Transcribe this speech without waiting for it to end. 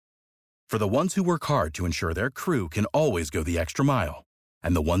For the ones who work hard to ensure their crew can always go the extra mile,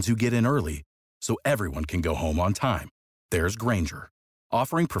 and the ones who get in early so everyone can go home on time, there's Grainger,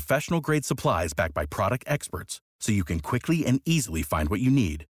 offering professional-grade supplies backed by product experts so you can quickly and easily find what you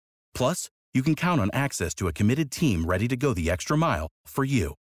need. Plus, you can count on access to a committed team ready to go the extra mile for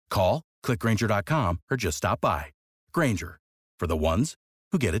you. Call, click Grainger.com, or just stop by. Grainger, for the ones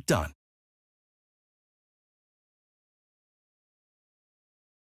who get it done.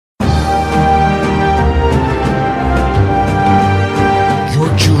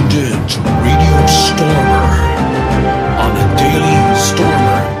 You're tuned in to Radio Stormer on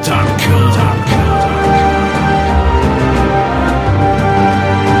thedailystormer.com.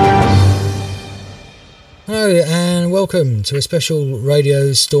 Hello and welcome to a special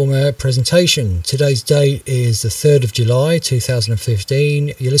Radio Stormer presentation. Today's date is the 3rd of July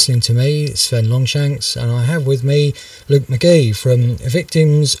 2015. You're listening to me, Sven Longshanks, and I have with me Luke McGee from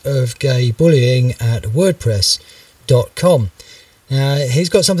Victims of Gay Bullying at WordPress.com. Now, he's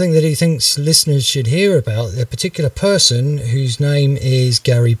got something that he thinks listeners should hear about, a particular person whose name is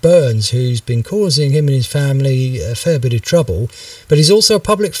Garry Burns, who's been causing him and his family a fair bit of trouble, but he's also a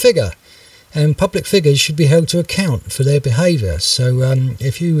public figure. And public figures should be held to account for their behaviour. So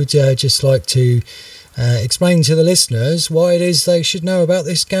if you would just like to explain to the listeners why it is they should know about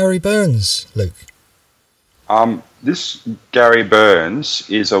this Garry Burns, Luke. This Garry Burns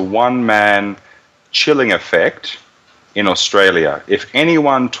is a one-man chilling effect in Australia. If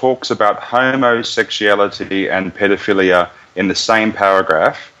anyone talks about homosexuality and pedophilia in the same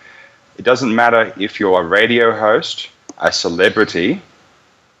paragraph, it doesn't matter if you're a radio host, a celebrity,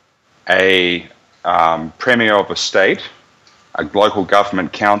 a premier of a state, a local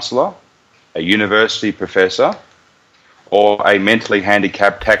government councillor, a university professor, or a mentally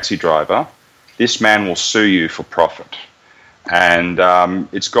handicapped taxi driver, this man will sue you for profit. And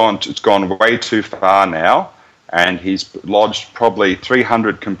it's gone way too far now, and he's lodged probably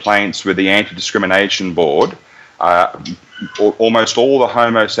 300 complaints with the Anti-Discrimination Board. Almost all the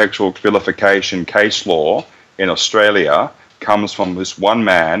homosexual vilification case law in Australia comes from this one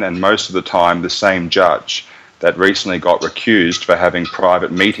man, and most of the time the same judge that recently got recused for having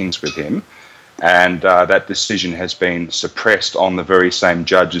private meetings with him, and that decision has been suppressed on the very same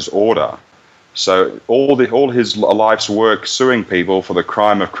judge's order. So all his life's work suing people for the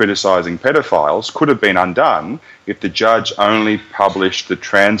crime of criticising pedophiles could have been undone if the judge only published the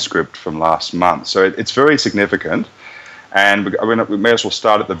transcript from last month. So it's very significant, and we may as well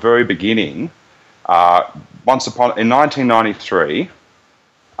start at the very beginning. In 1993,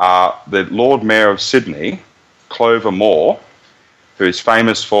 the Lord Mayor of Sydney, Clover Moore, who is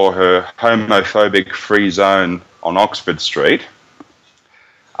famous for her homophobic free zone on Oxford Street,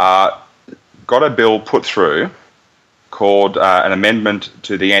 got a bill put through called an amendment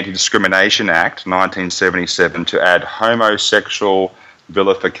to the Anti-Discrimination Act 1977 to add homosexual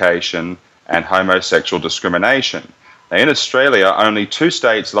vilification and homosexual discrimination. Now, in Australia, only 2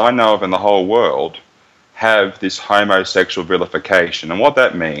 states that I know of in the whole world have this homosexual vilification. And what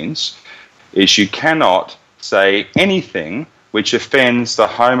that means is you cannot say anything which offends the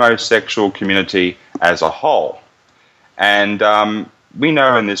homosexual community as a whole. And we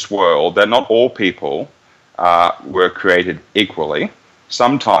know in this world that not all people were created equally.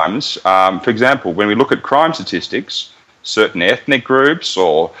 Sometimes, for example, when we look at crime statistics, certain ethnic groups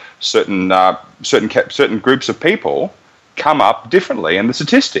or certain groups of people come up differently in the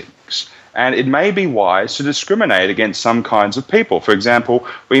statistics. And it may be wise to discriminate against some kinds of people. For example,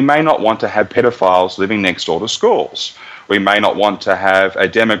 we may not want to have pedophiles living next door to schools. We may not want to have a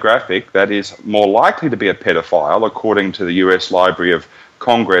demographic that is more likely to be a pedophile, according to the US Library of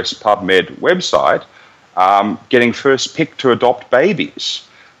Congress PubMed website, getting first pick to adopt babies.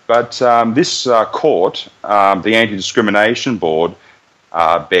 But this court, the Anti-Discrimination Board,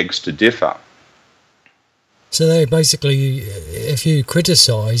 begs to differ. So they basically, if you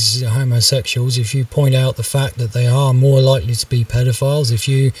criticise homosexuals, if you point out the fact that they are more likely to be pedophiles, if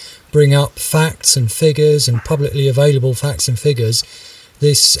you bring up facts and figures and publicly available facts and figures,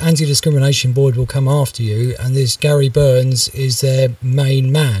 this Anti-Discrimination Board will come after you, and this Garry Burns is their main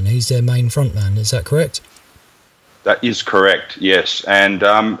man, he's their main front man, is that correct? That is correct, yes. And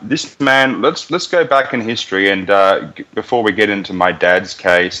this man, let's go back in history, and before we get into my dad's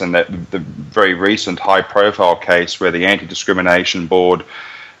case and the very recent high-profile case where the Anti-Discrimination Board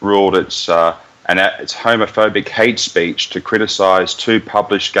ruled it's homophobic hate speech to criticise 2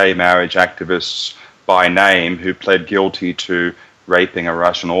 published gay marriage activists by name who pled guilty to raping a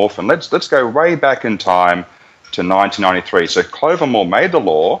Russian orphan. Let's go way back in time to 1993. So Clover Moore made the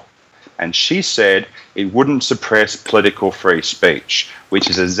law, and she said it wouldn't suppress political free speech, which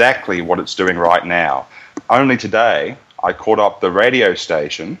is exactly what it's doing right now. Only today, I called up the radio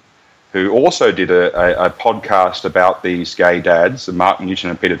station, who also did a podcast about these gay dads, Martin Newton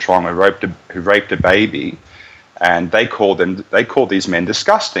and Peter Trong, who raped a baby, and they called these men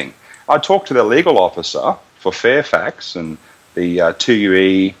disgusting. I talked to the legal officer for Fairfax and the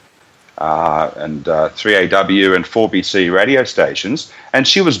 2UE and 3AW and 4BC radio stations, and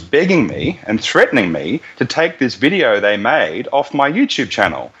she was begging me and threatening me to take this video they made off my YouTube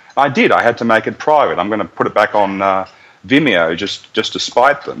channel. I did. I had to make it private. I'm going to put it back on Vimeo just to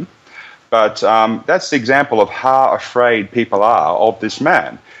spite them. But that's the example of how afraid people are of this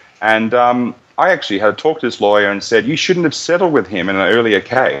man. And I actually had to talk to this lawyer and said, you shouldn't have settled with him in an earlier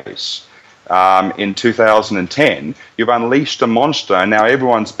case. In 2010, you've unleashed a monster, and now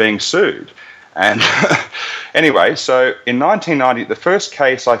everyone's being sued. And anyway, so in 1990, the first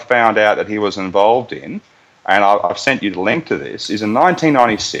case I found out that he was involved in, and I've sent you the link to this, is in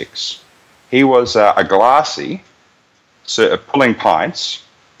 1996. He was a glassy, pulling pints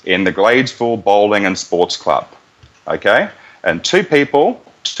in the Gladesville Bowling and Sports Club, okay? And two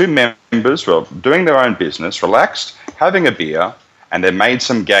members were doing their own business, relaxed, having a beer, and they made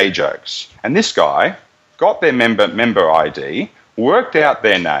some gay jokes. And this guy got their member ID, worked out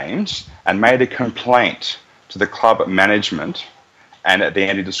their names, and made a complaint to the club management and at the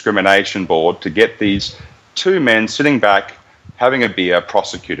Anti-Discrimination Board to get these two men sitting back, having a beer,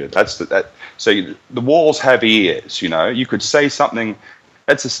 prosecuted. So the walls have ears, you know. You could say something.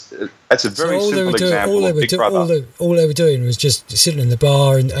 That's a very simple example of Big Brother. All they were doing was just sitting in the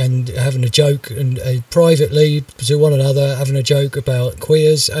bar and having a joke and privately to one another, having a joke about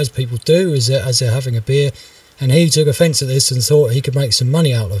queers, as people do as they're having a beer. And he took offence at this and thought he could make some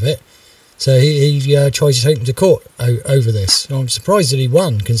money out of it. So he tried to take them to court over this. And I'm surprised that he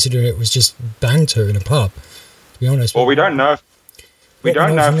won, considering it was just banter in a pub, to be honest. Well, we don't know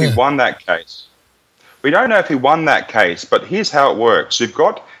if he won that case. We don't know if he won that case, but here's how it works. You've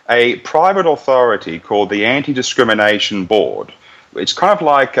got a private authority called the Anti-Discrimination Board. It's kind of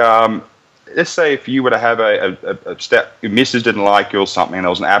like, let's say if you were to have a step, your missus didn't like you or something, and there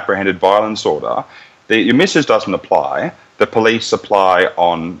was an apprehended violence order, your missus doesn't apply, the police apply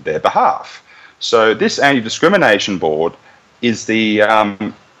on their behalf. So this Anti-Discrimination Board is the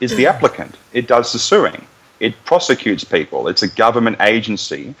applicant. It does the suing. It prosecutes people. It's a government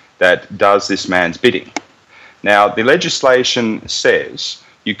agency that does this man's bidding. Now, the legislation says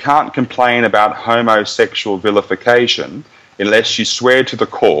you can't complain about homosexual vilification unless you swear to the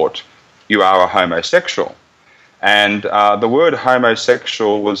court you are a homosexual. And the word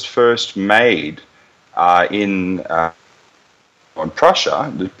homosexual was first made in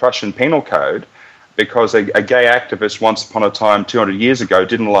Prussia, the Prussian Penal Code, because a gay activist once upon a time, 200 years ago,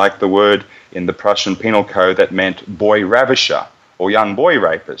 didn't like the word in the Prussian Penal Code that meant boy ravisher or young boy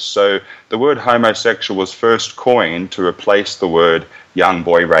rapist. So the word homosexual was first coined to replace the word young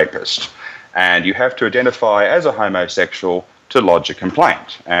boy rapist. And you have to identify as a homosexual to lodge a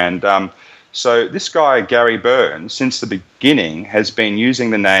complaint. And so this guy, Garry Burns, since the beginning has been using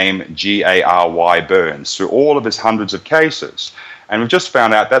the name Gary Burns through all of his hundreds of cases. And we've just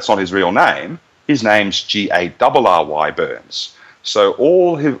found out that's not his real name. His name's Garry Burns. So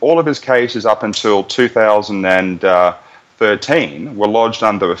all of his cases up until 2013 were lodged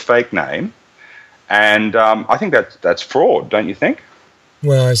under a fake name, and I think that's fraud, don't you think?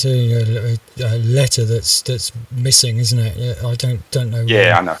 Well, it's a letter that's missing, isn't it? Yeah, I don't know.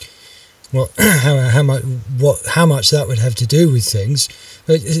 Yeah, I know. Well, how much that would have to do with things,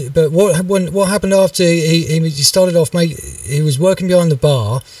 but what happened after he started off? He was working behind the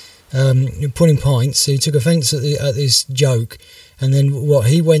bar, putting pints. He took offence at this joke, and then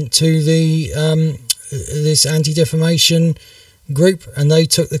he went to the this anti-defamation group, and they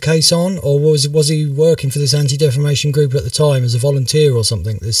took the case on, or was he working for this anti-defamation group at the time as a volunteer or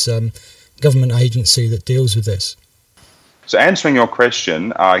something? This government agency that deals with this. So answering your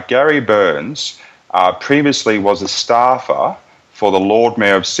question, Garry Burns previously was a staffer for the Lord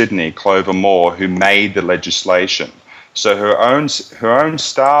Mayor of Sydney, Clover Moore, who made the legislation. So her own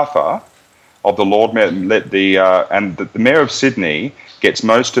staffer of the Lord Mayor, the Mayor of Sydney gets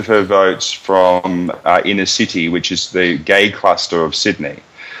most of her votes from inner city, which is the gay cluster of Sydney.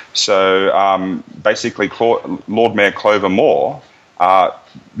 So basically, Lord Mayor Clover Moore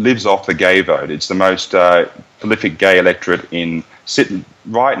lives off the gay vote. It's the most prolific gay electorate in Sydney.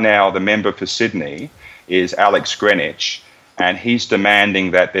 Right now, the member for Sydney is Alex Greenwich, and he's demanding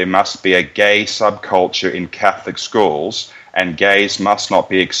that there must be a gay subculture in Catholic schools and gays must not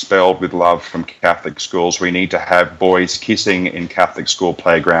be expelled with love from Catholic schools. We need to have boys kissing in Catholic school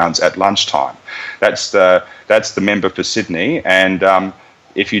playgrounds at lunchtime. That's the member for Sydney, and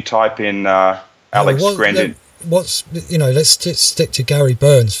if you type in Alex Grandin... let's stick to Garry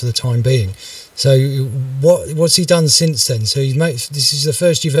Burns for the time being. So what's he done since then? So this is the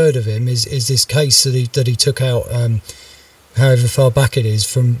first you've heard of him, is this case that he took out, however far back it is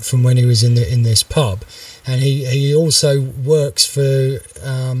from when he was in this pub. And he also works for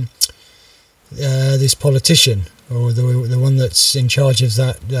this politician, or the one that's in charge of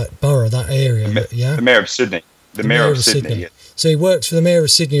that borough, that area. The Mayor of Sydney. The Mayor of Sydney. Yeah. So he works for the Mayor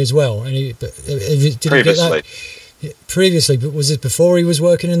of Sydney as well. And did previously. He get that? Previously, but was it before he was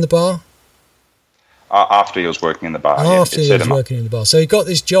working in the bar? After he was working in the bar. After he was working in the bar. So he got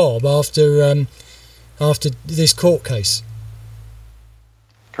this job after this court case.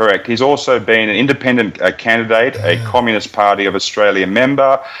 Correct. He's also been an independent candidate, a Communist Party of Australia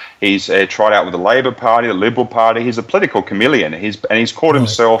member. He's tried out with the Labor Party, the Liberal Party. He's a political chameleon. He's called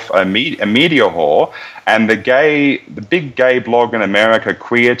himself a media whore. And the big gay blog in America,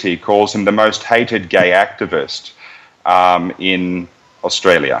 Queerty, calls him the most hated gay activist in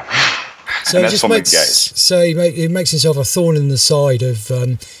Australia. So he makes himself a thorn in the side of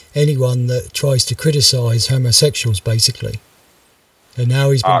anyone that tries to criticise homosexuals, basically. And now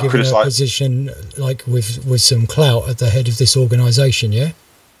he's been given a position like with some clout at the head of this organisation, yeah?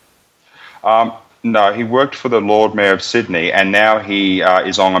 No, he worked for the Lord Mayor of Sydney, and now he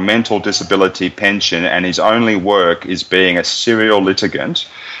is on a mental disability pension, and his only work is being a serial litigant.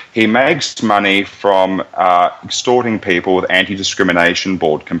 He makes money from extorting people with anti-discrimination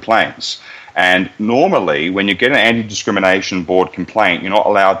board complaints. And normally, when you get an anti-discrimination board complaint, you're not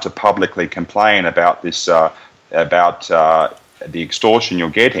allowed to publicly complain about this, the extortion you're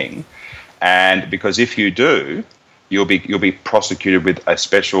getting, and because if you do, you'll be prosecuted with a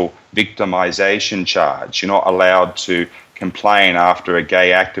special victimization charge. You're not allowed to complain after a gay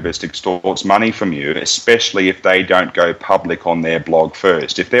activist extorts money from you, especially if they don't go public on their blog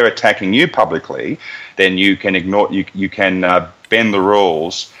first. If they're attacking you publicly, then you can you can bend the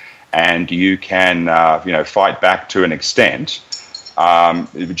rules, and you can fight back to an extent,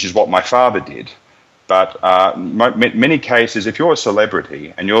 which is what my father did. But many cases, if you're a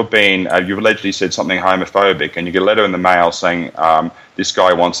celebrity and you've allegedly said something homophobic, and you get a letter in the mail saying this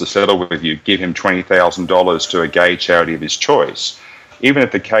guy wants to settle with you, give him $20,000 to a gay charity of his choice, even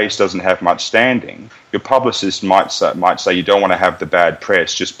if the case doesn't have much standing, your publicist might say you don't want to have the bad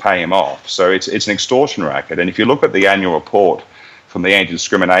press, just pay him off. So it's an extortion racket. And if you look at the annual report from the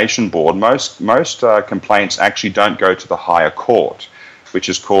Anti-Discrimination Board, most complaints actually don't go to the higher court, which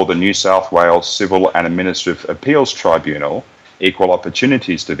is called the New South Wales Civil and Administrative Appeals Tribunal, Equal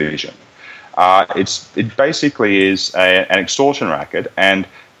Opportunities Division. It basically is an extortion racket, and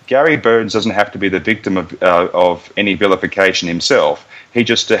Garry Burns doesn't have to be the victim of any vilification himself. He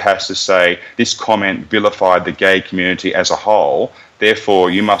just has to say, this comment vilified the gay community as a whole, therefore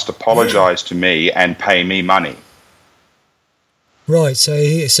you must apologise to me and pay me money. Right, so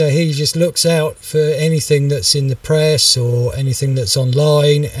he just looks out for anything that's in the press or anything that's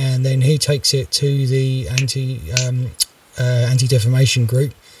online, and then he takes it to the anti-defamation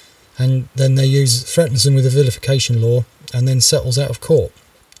group, and then threatens them with a vilification law, and then settles out of court.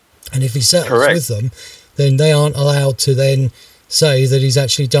 And if he settles with them, then they aren't allowed to then say that he's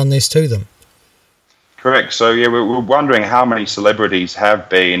actually done this to them. Correct. So, we're wondering how many celebrities have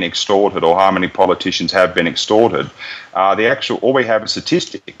been extorted, or how many politicians have been extorted. All we have is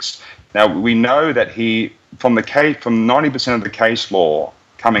statistics. Now, we know that from 90% of the case law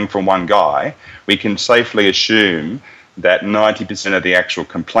coming from one guy, we can safely assume that 90% of the actual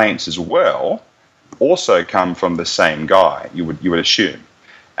complaints as well also come from the same guy, you would assume.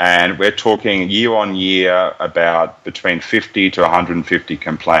 And we're talking year on year about between 50 to 150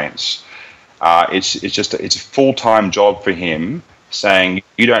 complaints. It's a full-time job for him, saying,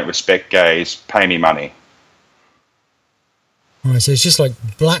 you don't respect gays, pay me money. Right, so it's just like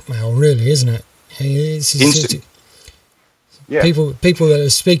blackmail, really, isn't it? People that are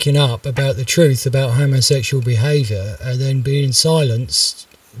speaking up about the truth about homosexual behaviour are then being silenced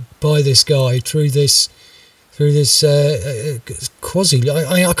by this guy through this quasi.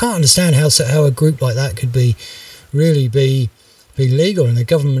 I can't understand how a group like that could be legal and the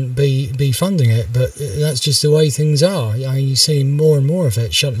government be funding it, but that's just the way things are. You see more and more of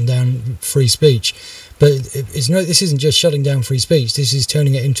it shutting down free speech, but this isn't just shutting down free speech. This is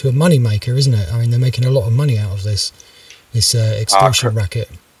turning it into a money maker, isn't it? They're making a lot of money out of this extortion racket.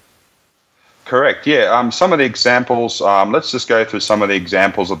 Correct, yeah. Some of the examples, let's just go through some of the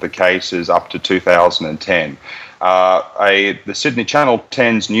examples of the cases up to 2010. The Sydney Channel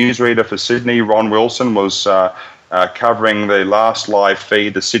 10's newsreader for Sydney, Ron Wilson, was covering the last live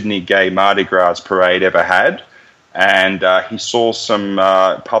feed the Sydney Gay Mardi Gras parade ever had, and he saw some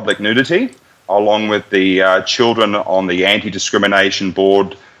public nudity along with the children on the Anti-Discrimination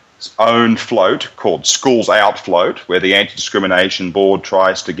Board's own float called Schools Out Float, where the Anti-Discrimination Board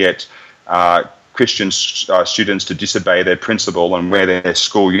tries to get Christian students to disobey their principal and wear their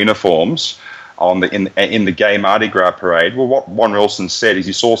school uniforms in the Gay Mardi Gras parade. Well, what Ron Wilson said is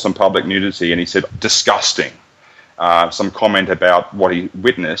he saw some public nudity and he said, disgusting. Some comment about what he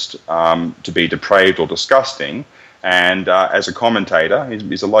witnessed to be depraved or disgusting. And as a commentator,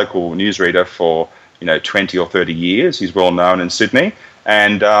 he's a local newsreader for 20 or 30 years. He's well known in Sydney.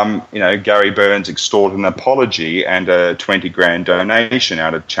 And, Garry Burns extorted an apology and a $20,000 donation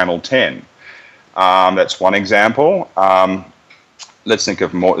out of Channel 10. That's one example. Let's think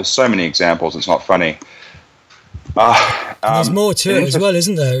of more. There's so many examples, it's not funny. There's more to it as well,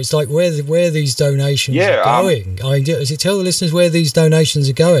 isn't there? It's like where these donations are going. Does it tell the listeners where these donations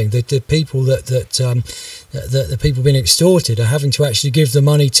are going? The people that the people being extorted are having to actually give the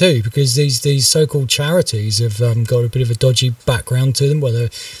money to, because these so-called charities have got a bit of a dodgy background to them. Well, they're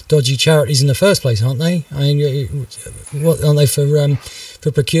dodgy charities in the first place, aren't they? I mean, what aren't they for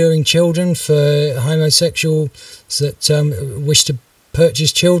procuring children for homosexuals that wish to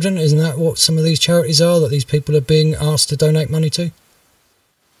purchase children? Isn't that what some of these charities are, that these people are being asked to donate money to?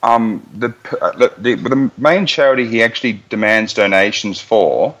 The main charity he actually demands donations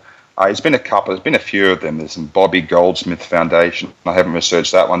for, there's been a few of them. There's some Bobby Goldsmith Foundation. I haven't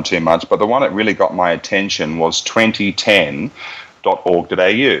researched that one too much, but the one that really got my attention was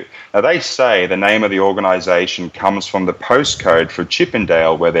 2010.org.au. Now, they say the name of the organisation comes from the postcode for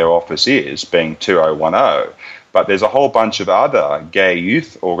Chippendale, where their office is, being 2010. But there's a whole bunch of other gay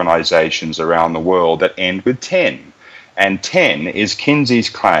youth organisations around the world that end with 10. And 10 is Kinsey's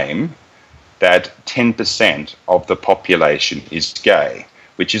claim that 10% of the population is gay,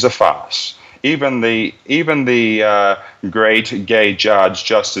 which is a farce. Even the great gay judge,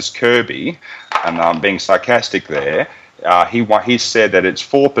 Justice Kirby, and I'm being sarcastic there, he said that it's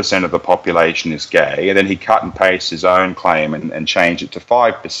 4% of the population is gay, and then he cut and pasted his own claim and changed it to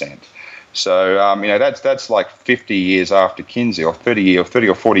 5%. So, that's like 50 years after Kinsey, or 30 or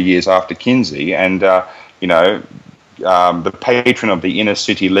 40 years after Kinsey. And, the patron of the Inner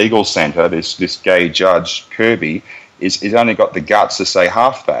City Legal Centre, this gay judge, Kirby, is only got the guts to say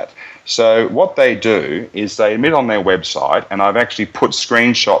half that. So what they do is they admit on their website, and I've actually put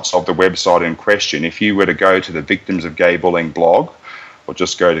screenshots of the website in question. If you were to go to the Victims of Gay Bullying blog, or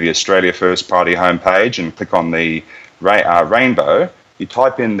just go to the Australia First Party homepage and click on the rainbow, you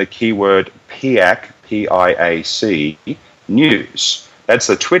type in the keyword PIAC, P-I-A-C, news. That's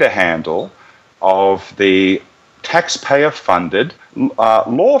the Twitter handle of the taxpayer-funded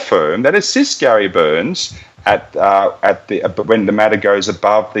law firm that assists Garry Burns when the matter goes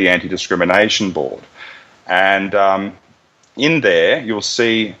above the Anti-Discrimination Board. And in there, you'll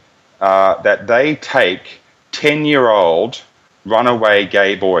see that they take 10-year-old runaway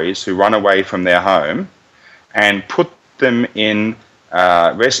gay boys who run away from their home and put them in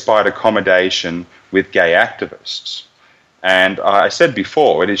respite accommodation with gay activists. And I said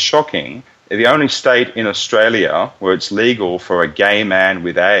before, it is shocking. The only state in Australia where it's legal for a gay man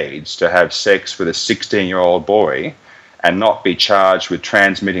with AIDS to have sex with a 16-year-old boy and not be charged with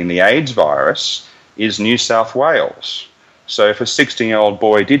transmitting the AIDS virus is New South Wales. So if a 16-year-old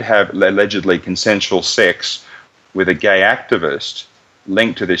boy did have allegedly consensual sex with a gay activist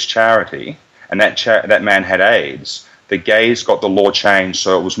linked to this charity, and that man had AIDS, the gays got the law changed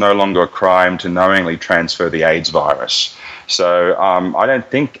so it was no longer a crime to knowingly transfer the AIDS virus. So I don't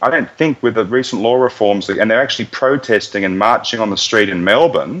think with the recent law reforms, and they're actually protesting and marching on the street in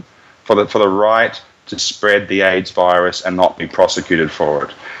Melbourne for the right to spread the AIDS virus and not be prosecuted for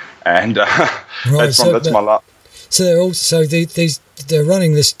it. And that's my last. So they're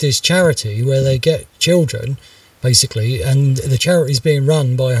running this charity where they get children, basically, and the charity's being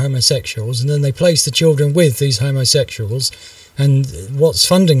run by homosexuals, and then they place the children with these homosexuals, and what's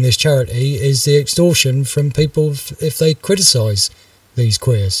funding this charity is the extortion from people if they criticise these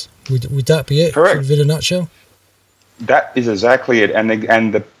queers. Would that be it? Correct. In a nutshell? That is exactly it.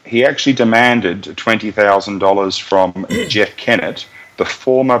 And he actually demanded $20,000 from Jeff Kennett, the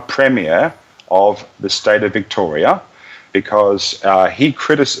former Premier of the state of Victoria, because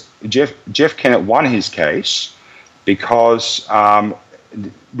Jeff Kennett won his case because I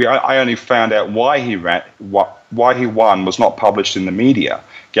only found out why he why he won was not published in the media.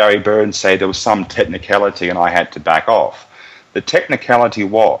 Garry Burns said there was some technicality and I had to back off. The technicality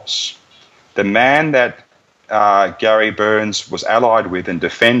was the man that Garry Burns was allied with and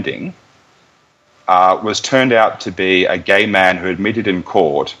defending was turned out to be a gay man who admitted in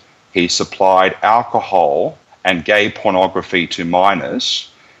court he supplied alcohol and gay pornography to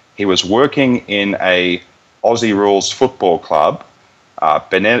minors. He was working in a Aussie Rules football club,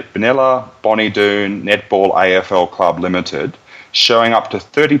 Benilla Bonnie Doon Netball AFL Club Limited, showing up to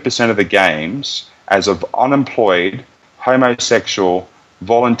 30% of the games as an unemployed, homosexual,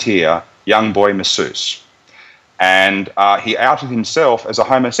 volunteer, young boy masseuse. And he outed himself as a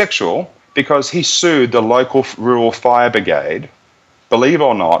homosexual because he sued the local rural fire brigade, believe it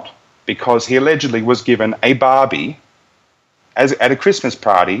or not, because he allegedly was given a Barbie at a Christmas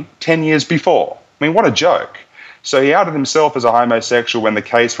party 10 years before. I mean, what a joke. So he outed himself as a homosexual when the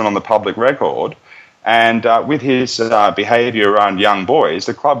case went on the public record, and with his behaviour around young boys,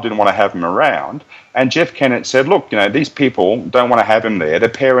 the club didn't want to have him around. And Jeff Kennett said, look, these people don't want to have him there. The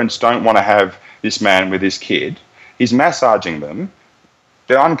parents don't want to have this man with his kid. He's massaging them.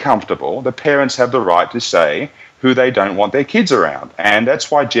 They're uncomfortable. The parents have the right to say who they don't want their kids around. And that's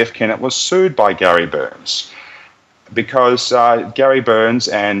why Jeff Kennett was sued by Garry Burns. Because Garry Burns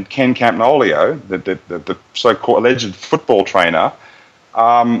and Ken Campagnolo, the so-called alleged football trainer,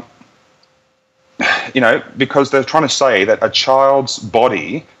 because they're trying to say that a child's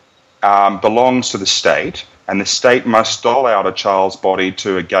body belongs to the state, and the state must dole out a child's body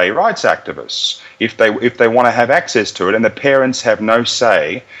to a gay rights activist if they want to have access to it, and the parents have no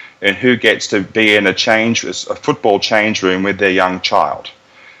say in who gets to be in a football change room with their young child.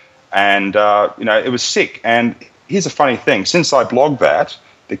 And it was sick. And here's a funny thing: since I blogged that,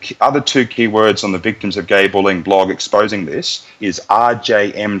 the other two keywords on the Victims of Gay Bullying blog exposing this is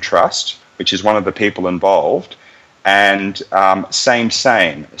RJM Trust, which is one of the people involved, and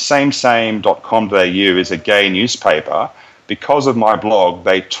samesame.com.au is a gay newspaper. Because of my blog,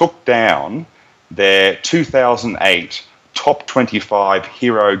 they took down their 2008 Top 25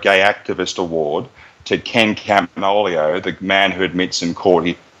 Hero Gay Activist Award to Ken Campagnolo, the man who admits in court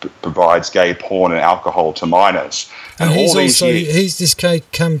he provides gay porn and alcohol to minors. And he's this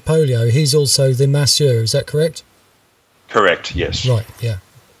Campagnolo, he's also the masseur, is that correct? Correct, yes. Right, yeah.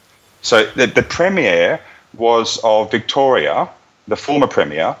 So the Premier of Victoria, the former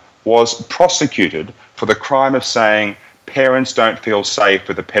Premier, was prosecuted for the crime of saying parents don't feel safe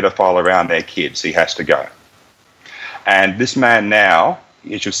with a pedophile around their kids, he has to go. And this man now,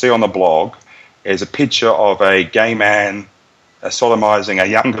 as you'll see on the blog, is a picture of a gay man sodomizing a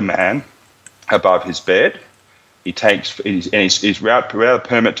younger man above his bed. He's without a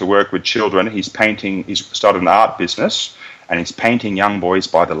permit to work with children. He's started an art business, and he's painting young boys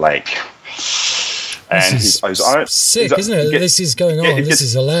by the lake. And this is sick, isn't it? This is going on. This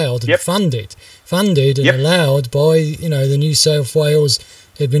is allowed and funded and allowed by the New South Wales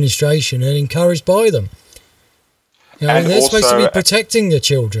administration and encouraged by them. They're supposed to be protecting the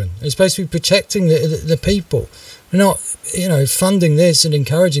children. They're supposed to be protecting the people. They're not, funding this and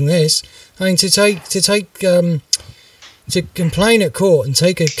encouraging this. I mean, to complain at court and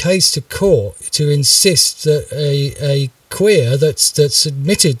take a case to court to insist that a queer that's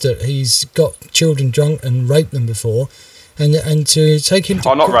admitted that he's got children drunk and raped them before, and to take him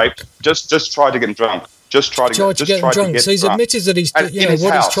to not raped, just tried to get him drunk. Just tried to get him drunk. So he's admitted that he's what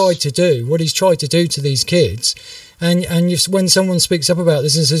he's tried to do to these kids. And when someone speaks up about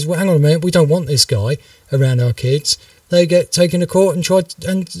this and says, well, hang on a minute, we don't want this guy around our kids, they get taken to court and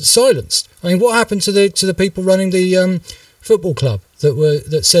silenced. I mean, what happened to the people running the football club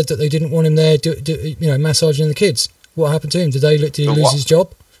that said that they didn't want him there, massaging the kids? What happened to him? Did he lose his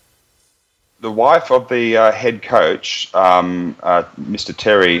job? The wife of the head coach, Mr.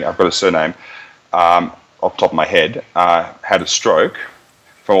 Terry, I've got a surname off the top of my head, had a stroke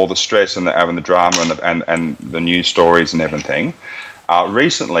from all the stress and the drama and the news stories and everything.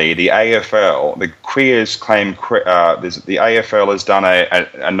 Recently, the AFL, the queers claim, the AFL has done a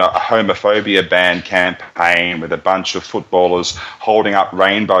homophobia ban campaign with a bunch of footballers holding up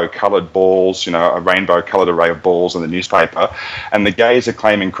rainbow-coloured balls, a rainbow-coloured array of balls in the newspaper, and the gays are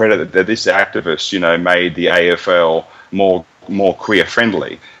claiming credit that this activist, made the AFL more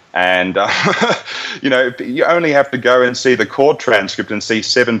queer-friendly. And, you only have to go and see the court transcript and see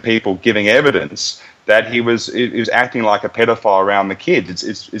 7 people giving evidence that he was acting like a pedophile around the kids.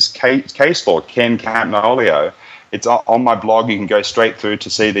 It's case law, Ken Campagnolo. It's on my blog. You can go straight through to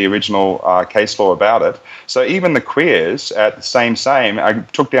see the original case law about it. So even the queers at the same, I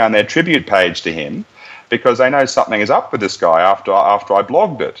took down their tribute page to him because they know something is up with this guy after I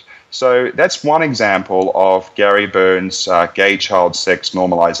blogged it. So that's one example of Garry Burns' gay child sex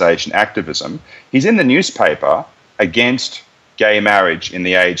normalisation activism. He's in the newspaper against gay marriage in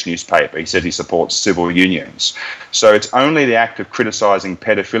the Age newspaper. He says he supports civil unions. So it's only the act of criticising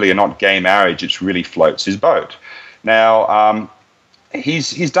pedophilia, not gay marriage, which really floats his boat. Now,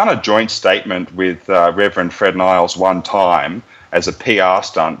 he's done a joint statement with Reverend Fred Niles one time as a PR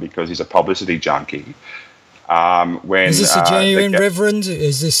stunt because he's a publicity junkie. Is this a genuine reverend?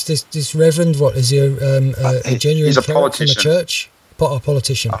 Is this reverend? What is he? A genuine? He's a politician from a church. A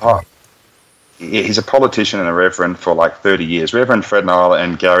politician. He's a politician and a reverend for like 30 years. Reverend Fred Nile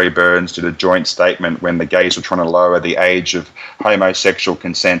and Garry Burns did a joint statement when the gays were trying to lower the age of homosexual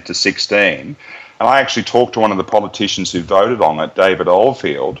consent to 16. And I actually talked to one of the politicians who voted on it, David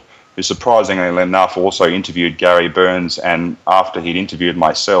Oldfield, who surprisingly enough also interviewed Garry Burns, and after he'd interviewed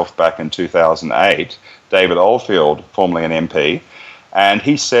myself back in 2008, David Oldfield, formerly an MP, and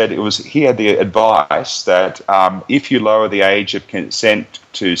he said he had the advice that if you lower the age of consent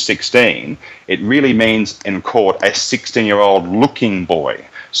to 16, it really means in court a 16-year-old looking boy.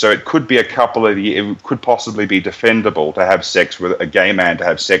 So it could be a couple of years, it could possibly be defendable to have sex with a gay man, to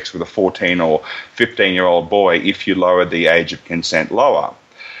have sex with a 14 or 15-year-old boy if you lower the age of consent lower.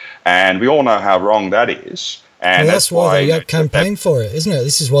 And we all know how wrong that is. And that's why they campaign for it, isn't it?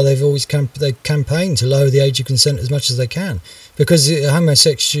 This is why they've always campaigned to lower the age of consent as much as they can, because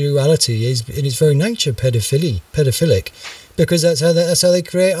homosexuality is in its very nature pedophilic, because that's how they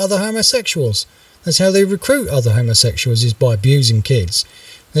create other homosexuals. That's how they recruit other homosexuals, is by abusing kids.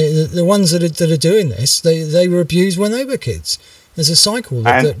 The ones that are doing this, they were abused when they were kids. There's a cycle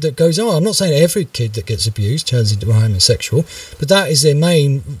that goes on. I'm not saying every kid that gets abused turns into a homosexual, but that is their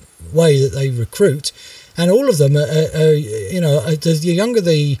main way that they recruit. And all of them the younger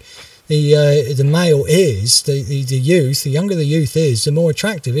the male is, the younger the youth is, the more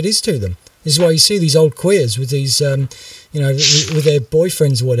attractive it is to them. This is why you see these old queers with these, with their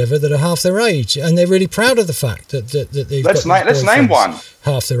boyfriends or whatever that are half their age, and they're really proud of the fact that they've got let's name one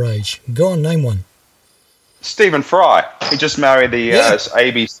half their age. Go on, name one. Stephen Fry. He just married the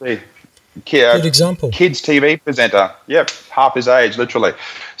ABC. Good example. Kids TV presenter. Yep, half his age, literally.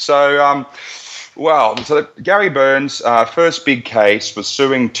 So. So Garry Burns' first big case was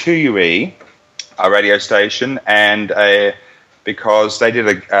suing 2UE, a radio station, and because they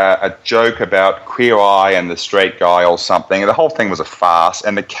did a joke about Queer Eye and the straight guy or something. And the whole thing was a farce,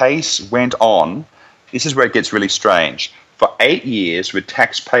 and the case went on. This is where it gets really strange. For 8 years with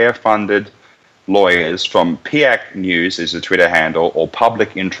taxpayer-funded lawyers from PIAC News, is the Twitter handle, or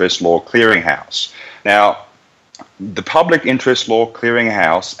Public Interest Law Clearinghouse. Now, the Public Interest Law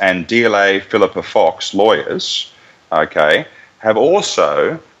Clearinghouse and DLA Philippa Fox lawyers, have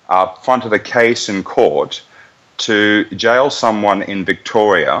also fronted a case in court to jail someone in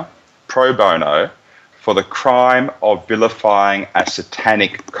Victoria, pro bono, for the crime of vilifying a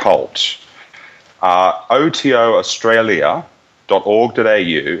satanic cult.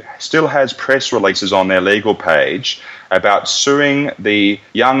 OTOaustralia.org.au still has press releases on their legal page about suing the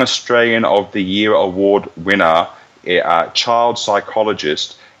Young Australian of the Year award winner, child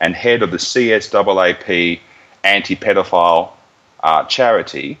psychologist and head of the CSAAP anti-pedophile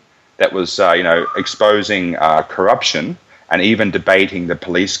charity that was, exposing corruption and even debating the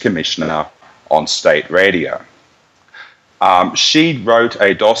police commissioner on state radio. She wrote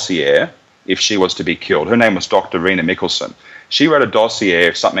a dossier if she was to be killed. Her name was Dr. Rena Mickelson. She wrote a dossier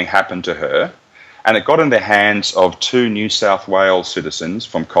if something happened to her, and it got in the hands of 2 New South Wales citizens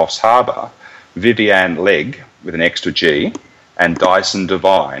from Coffs Harbour, Vivian Legg, with an extra G, and Dyson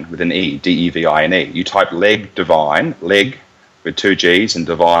Devine, with an E, D-E-V-I-N-E. You type Legg Devine, Legg with 2 Gs, and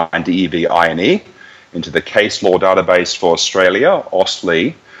Devine, D-E-V-I-N-E, into the case law database for Australia,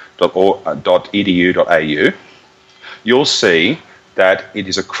 austley.edu.au. You'll see that it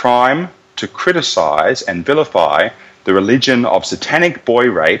is a crime to criticise and vilify the religion of satanic boy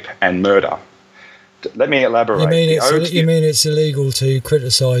rape and murder. Let me elaborate. You mean it's illegal to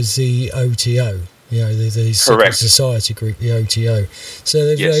criticise the OTO? The secret society group, the OTO.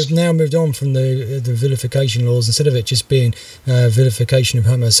 So they've now moved on from the vilification laws. Instead of it just being vilification of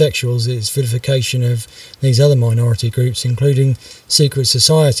homosexuals, it's vilification of these other minority groups, including secret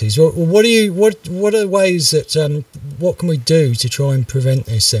societies. What are the ways that what can we do to try and prevent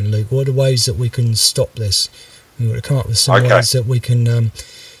this then, Luke? What are the ways that we can stop this? We've got to come up with some ways that we can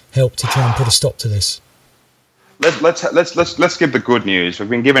help to try and put a stop to this. Let's give the good news. We've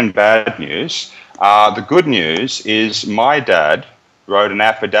been given bad news. The good news is my dad wrote an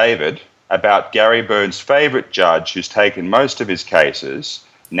affidavit about Garry Burns' favourite judge, who's taken most of his cases,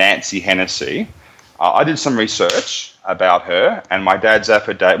 Nancy Hennessy, I did some research about her, and my dad's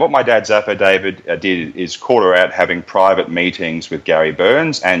affidavit. What my dad's affidavit did is call her out having private meetings with Garry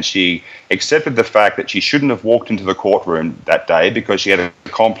Burns, and she accepted the fact that she shouldn't have walked into the courtroom that day because she had a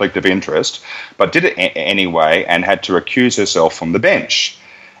conflict of interest, but did it anyway and had to recuse herself from the bench.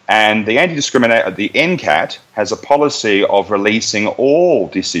 And the the NCAT has a policy of releasing all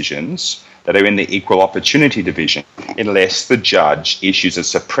decisions that are in the Equal Opportunity Division unless the judge issues a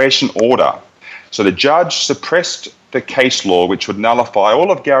suppression order. So the judge suppressed the case law, which would nullify all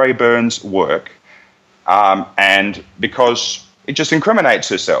of Garry Burns' work, and because it just incriminates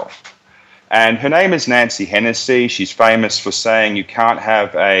herself. And her name is Nancy Hennessy. She's famous for saying you can't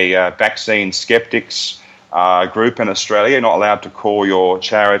have a vaccine skeptics group in Australia. You're not allowed to call your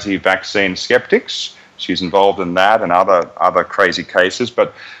charity Vaccine Skeptics. She's involved in that and other crazy cases.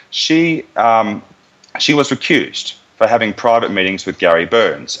 But she was recused for having private meetings with Garry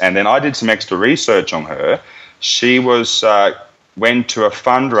Burns. And then I did some extra research on her. She went to a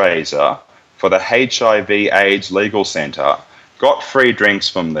fundraiser for the HIV/AIDS Legal Centre, got free drinks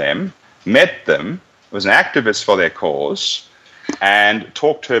from them, met them, was an activist for their cause, and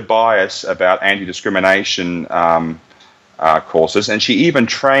talked her bias about anti-discrimination courses. And she even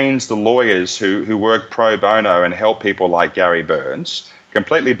trains the lawyers who work pro bono and help people like Garry Burns,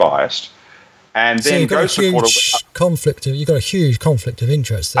 completely biased. And then goes to court. You've got a huge conflict of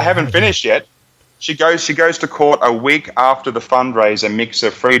interest there. I haven't finished yet. She goes to court a week after the fundraiser mix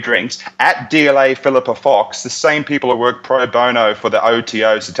of free drinks at DLA Philippa Fox, the same people who work pro bono for the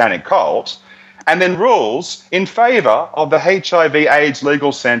OTO satanic cult, and then rules in favour of the HIV/AIDS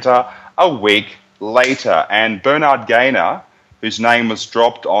Legal Centre a week later. And Bernard Gaynor, whose name was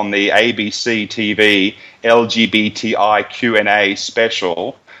dropped on the ABC TV LGBTI Q&A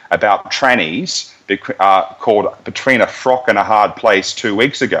special about trannies, called Between a Frock and a Hard Place 2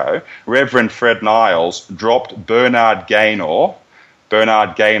 weeks ago, Reverend Fred Niles dropped Bernard Gaynor,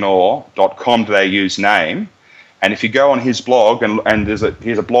 bernardgaynor.com.au's name. And if you go on his blog, and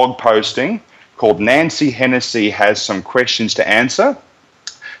here's a blog posting called Nancy Hennessy Has Some Questions to Answer.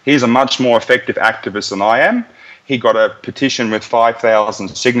 He's a much more effective activist than I am. He got a petition with 5,000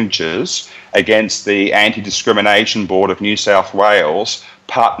 signatures against the Anti-Discrimination Board of New South Wales,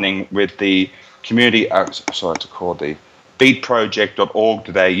 partnering with the community, the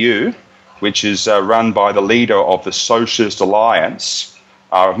beatproject.org.au, which is run by the leader of the Socialist Alliance,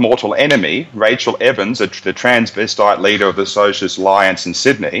 Mortal Enemy, Rachel Evans, the transvestite leader of the Socialist Alliance in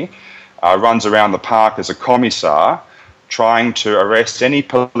Sydney, runs around the park as a commissar, trying to arrest any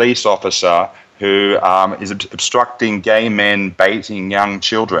police officer who is obstructing gay men baiting young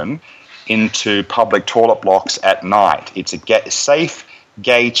children into public toilet blocks at night. It's a safe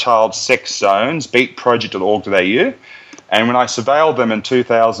gay child sex zones, beatproject.org.au. And when I surveilled them in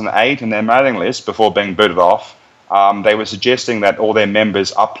 2008 in their mailing list before being booted off, they were suggesting that all their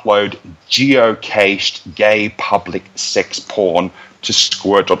members upload geocached gay public sex porn to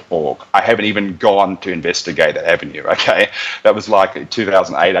squirt.org. I haven't even gone to investigate that avenue, okay? That was like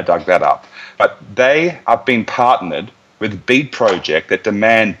 2008, I dug that up. But they have been partnered with Beat Project that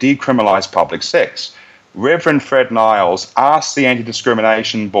demand decriminalise public sex. Reverend Fred Niles asked the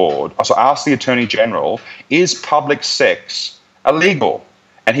Anti-Discrimination Board, asked the Attorney General, is public sex illegal?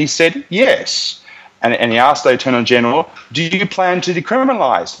 And he said yes. And he asked the Attorney General, do you plan to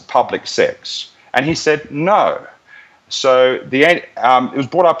decriminalise public sex? And he said no. So it was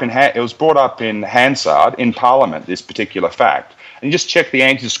brought up in Hansard in Parliament, this particular fact. And you just check the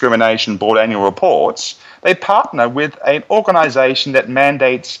Anti-Discrimination Board annual reports. They partner with an organisation that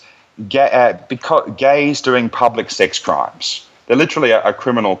mandates gays doing public sex crimes. They're literally a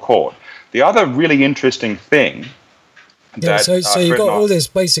criminal court. The other really interesting thing so you've got all this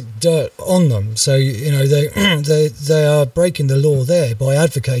basic dirt on them. So they are breaking the law there by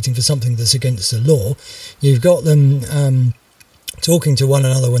advocating for something that's against the law. You've got them talking to one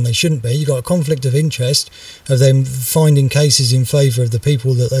another when they shouldn't be. You've got a conflict of interest of them finding cases in favour of the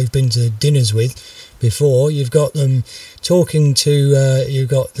people that they've been to dinners with before. You've got them talking to, you've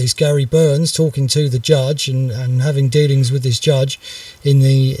got this Garry Burns talking to the judge and having dealings with this judge in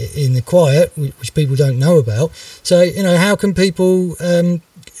the quiet, which people don't know about. So, how can people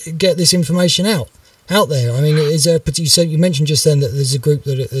get this information out there? I mean, is there, you mentioned just then that there's a group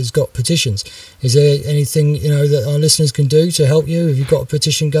that has got petitions. Is there anything, that our listeners can do to help you? Have you got a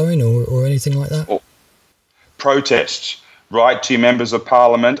petition going or anything like that? Protest. Write to your members of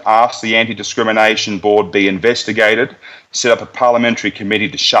Parliament, ask the Anti-Discrimination Board be investigated, set up a parliamentary committee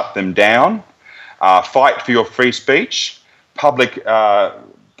to shut them down, fight for your free speech, public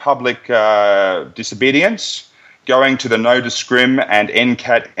disobedience, going to the No Discrim and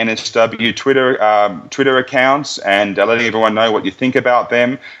NCAT NSW Twitter accounts and letting everyone know what you think about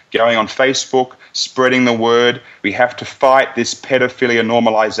them, going on Facebook, spreading the word. We have to fight this pedophilia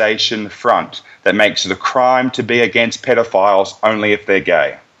normalisation front that makes it a crime to be against pedophiles only if they're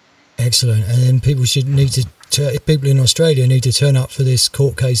gay. Excellent. And then people in Australia need to turn up for this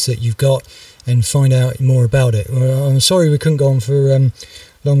court case that you've got and find out more about it. Well, I'm sorry we couldn't go on for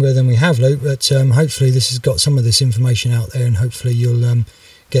longer than we have, Luke, but hopefully this has got some of this information out there, and hopefully you'll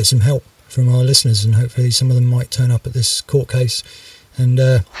get some help from our listeners, and hopefully some of them might turn up at this court case, and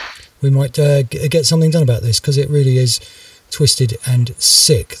we might get something done about this, because it really is twisted and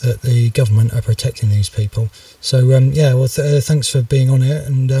sick that the government are protecting these people. So thanks for being on it,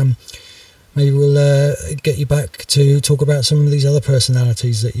 and maybe we'll get you back to talk about some of these other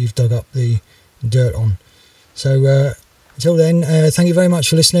personalities that you've dug up the dirt on. So until then, thank you very much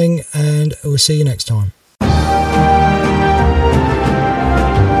for listening, and we'll see you next time.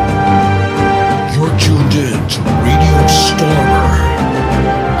 You're tuned in to Radio Stormer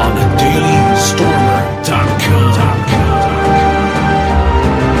on thedailystormer.com.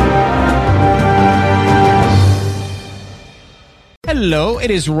 Hello, it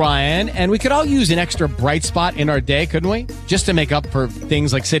is Ryan, and we could all use an extra bright spot in our day, couldn't we? Just to make up for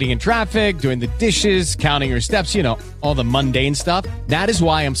things like sitting in traffic, doing the dishes, counting your steps, all the mundane stuff. That is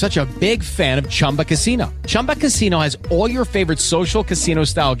why I'm such a big fan of Chumba Casino. Chumba Casino has all your favorite social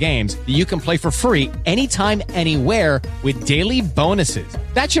casino-style games that you can play for free anytime, anywhere with daily bonuses.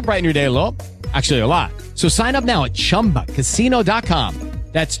 That should brighten your day a little. Actually, a lot. So sign up now at ChumbaCasino.com.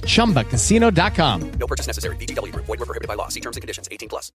 That's ChumbaCasino.com. No purchase necessary. VGW Group. Void where prohibited by law. See terms and conditions. 18+.